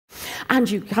and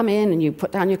you come in and you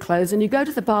put down your clothes and you go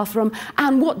to the bathroom,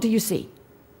 and what do you see?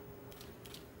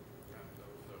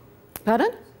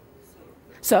 Pardon?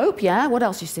 Soap, yeah. What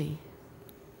else you see?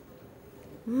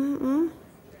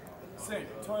 Sink,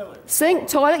 toilet. Sink,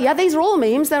 toilet. Yeah, these are all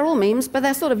memes. They're all memes, but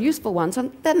they're sort of useful ones.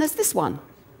 And then there's this one.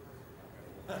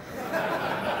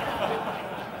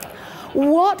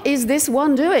 What is this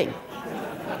one doing?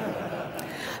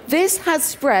 This has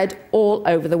spread all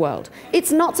over the world.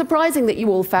 It's not surprising that you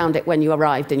all found it when you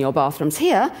arrived in your bathrooms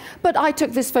here, but I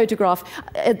took this photograph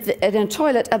in a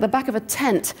toilet at the back of a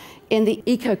tent in the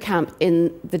eco camp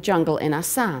in the jungle in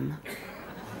Assam.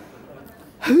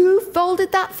 Who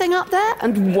folded that thing up there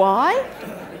and why?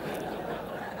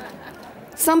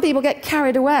 Some people get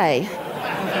carried away.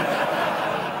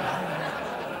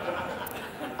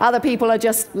 Other people are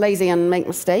just lazy and make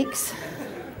mistakes.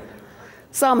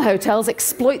 Some hotels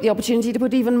exploit the opportunity to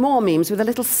put even more memes with a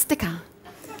little sticker.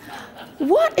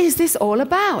 What is this all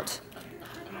about?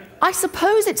 I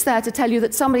suppose it's there to tell you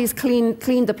that somebody's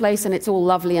cleaned the place and it's all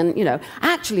lovely and, you know,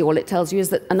 actually all it tells you is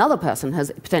that another person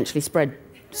has potentially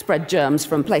spread germs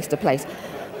from place to place.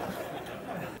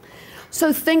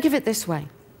 So think of it this way.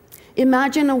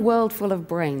 Imagine a world full of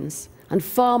brains and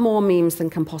far more memes than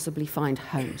can possibly find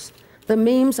homes. The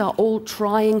memes are all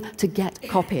trying to get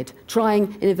copied.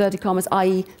 Trying, in inverted commas,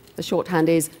 i.e. the shorthand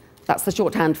is, that's the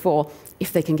shorthand for,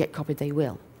 if they can get copied, they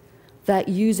will. They're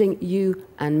using you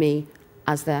and me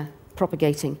as their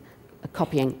propagating,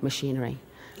 copying machinery.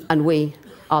 And we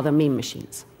are the meme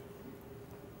machines.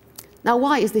 Now,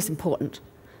 why is this important?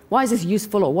 Why is this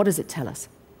useful, or what does it tell us?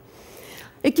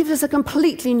 It gives us a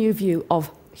completely new view of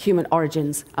human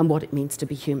origins and what it means to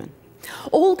be human.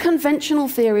 All conventional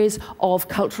theories of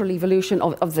cultural evolution,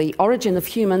 of the origin of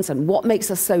humans and what makes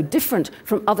us so different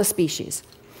from other species,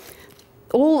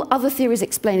 all other theories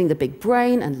explaining the big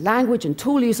brain and language and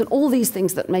tool use and all these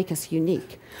things that make us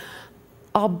unique,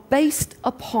 are based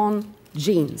upon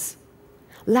genes.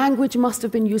 Language must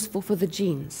have been useful for the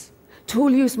genes.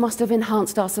 Tool use must have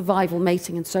enhanced our survival,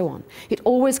 mating, and so on. It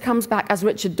always comes back, as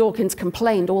Richard Dawkins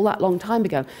complained all that long time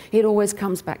ago, it always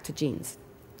comes back to genes.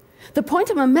 The point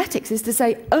of memetics is to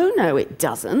say, oh no, it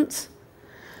doesn't.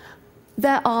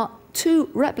 There are two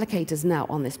replicators now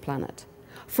on this planet.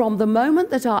 From the moment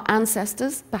that our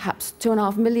ancestors, perhaps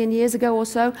 2.5 million years ago or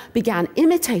so, began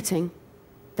imitating,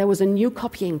 there was a new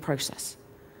copying process.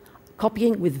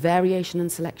 Copying with variation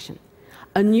and selection.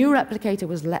 A new replicator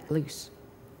was let loose.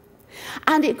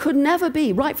 And it could never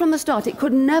be, right from the start, it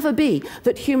could never be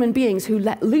that human beings who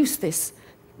let loose this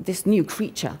new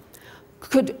creature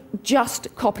could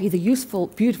just copy the useful,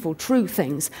 beautiful, true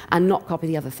things and not copy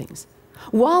the other things.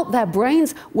 While their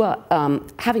brains were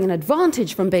having an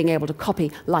advantage from being able to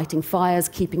copy lighting fires,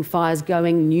 keeping fires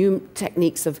going, new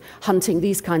techniques of hunting,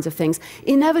 these kinds of things,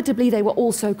 inevitably they were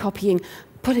also copying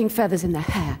putting feathers in their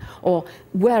hair or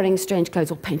wearing strange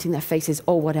clothes or painting their faces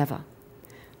or whatever.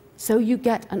 So you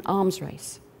get an arms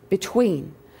race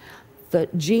between the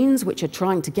genes which are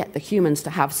trying to get the humans to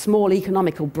have small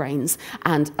economical brains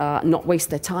and not waste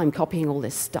their time copying all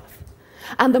this stuff.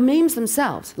 And the memes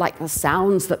themselves, like the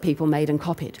sounds that people made and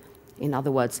copied, in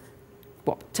other words,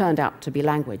 what turned out to be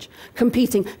language,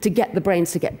 competing to get the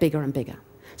brains to get bigger and bigger.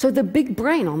 So the big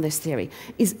brain on this theory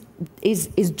is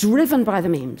driven by the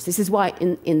memes. This is why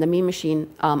in the meme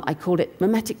machine I called it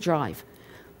mimetic drive.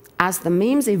 As the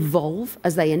memes evolve,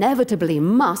 as they inevitably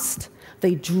must,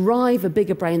 they drive a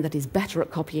bigger brain that is better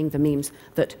at copying the memes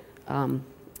that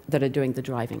are doing the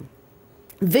driving.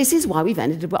 This is why we've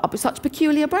ended up with such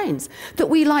peculiar brains, that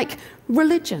we like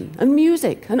religion and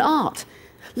music and art.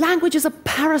 Language is a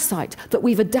parasite that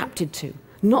we've adapted to,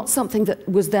 not something that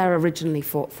was there originally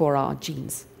for our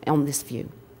genes on this view.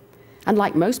 And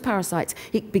like most parasites,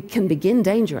 it can begin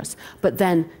dangerous, but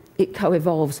then it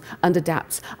co-evolves and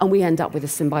adapts, and we end up with a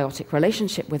symbiotic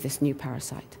relationship with this new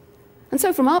parasite. And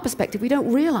so from our perspective, we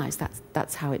don't realize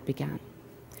that's how it began.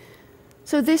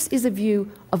 So this is a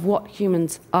view of what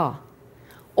humans are.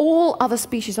 All other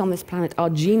species on this planet are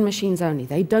gene machines only.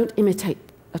 They don't imitate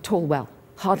at all well,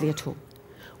 hardly at all.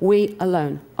 We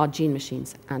alone are gene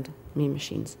machines and meme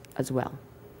machines as well.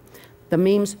 The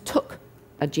memes took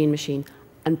a gene machine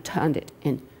and turned it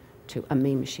into a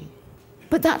meme machine.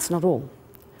 But that's not all.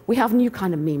 We have new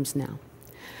kind of memes now.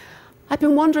 I've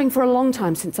been wondering for a long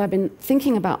time, since I've been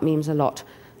thinking about memes a lot,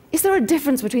 is there a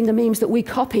difference between the memes that we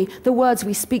copy, the words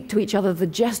we speak to each other, the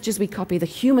gestures we copy, the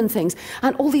human things,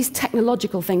 and all these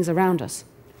technological things around us?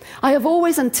 I have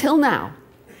always, until now,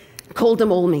 called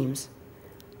them all memes.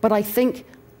 But I think,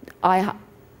 I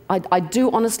do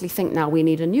honestly think now we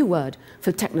need a new word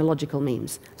for technological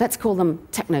memes. Let's call them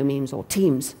techno memes or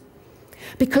temes.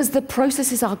 Because the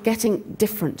processes are getting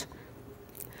different.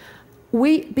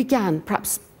 We began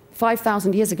perhaps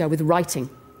 5,000 years ago with writing.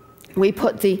 We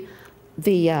put the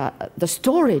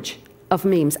storage of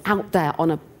memes out there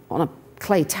on a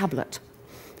clay tablet.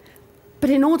 But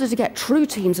in order to get true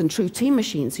teams and true team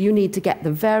machines, you need to get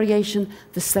the variation,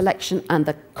 the selection, and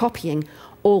the copying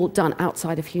all done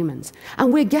outside of humans.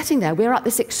 And we're getting there. We're at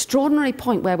this extraordinary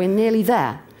point where we're nearly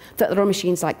there, that there are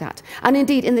machines like that. And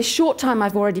indeed, in this short time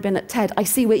I've already been at TED, I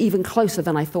see we're even closer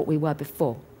than I thought we were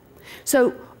before.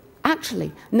 So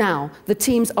actually, now, the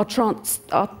teams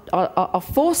are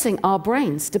forcing our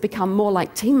brains to become more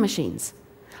like team machines.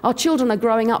 Our children are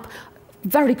growing up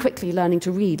very quickly learning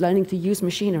to read, learning to use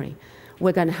machinery.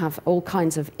 We're going to have all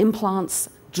kinds of implants,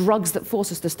 drugs that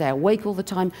force us to stay awake all the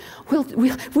time.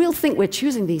 We'll think we're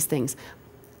choosing these things,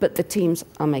 but the teams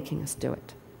are making us do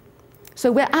it.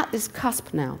 So we're at this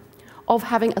cusp now of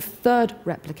having a third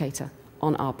replicator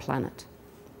on our planet.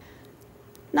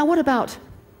 Now,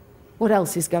 what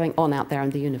else is going on out there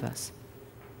in the universe?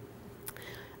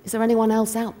 Is there anyone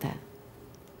else out there?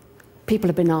 People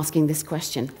have been asking this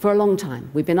question for a long time.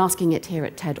 We've been asking it here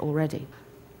at TED already.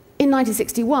 In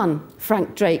 1961,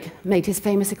 Frank Drake made his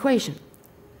famous equation.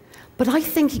 But I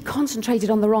think he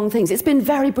concentrated on the wrong things. It's been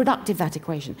very productive, that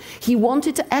equation. He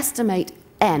wanted to estimate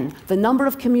N, the number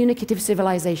of communicative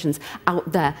civilizations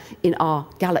out there in our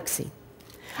galaxy.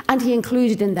 And he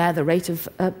included in there the rate of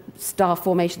star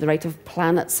formation, the rate of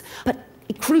planets, but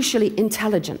crucially,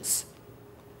 intelligence.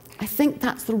 I think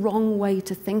that's the wrong way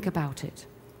to think about it.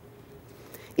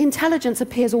 Intelligence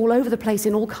appears all over the place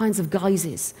in all kinds of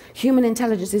guises. Human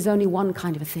intelligence is only one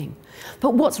kind of a thing.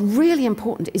 But what's really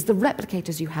important is the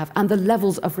replicators you have and the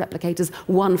levels of replicators,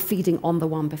 one feeding on the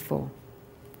one before.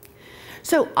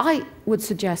 So I would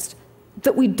suggest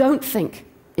that we don't think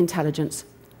intelligence,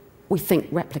 we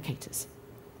think replicators.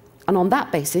 And on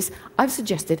that basis, I've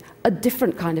suggested a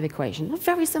different kind of equation, a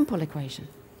very simple equation.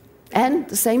 N,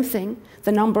 the same thing,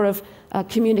 the number of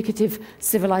communicative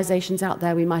civilizations out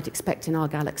there we might expect in our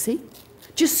galaxy.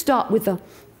 Just start with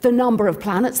the number of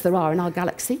planets there are in our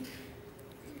galaxy,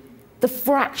 the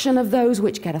fraction of those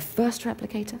which get a first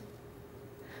replicator,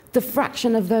 the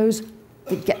fraction of those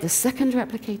that get the second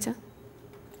replicator,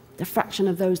 the fraction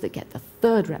of those that get the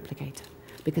third replicator,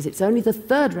 because it's only the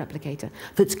third replicator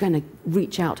that's going to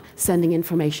reach out, sending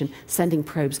information, sending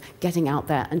probes, getting out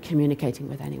there and communicating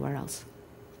with anywhere else.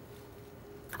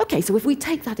 Okay, so if we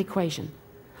take that equation,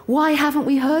 why haven't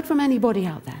we heard from anybody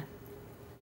out there?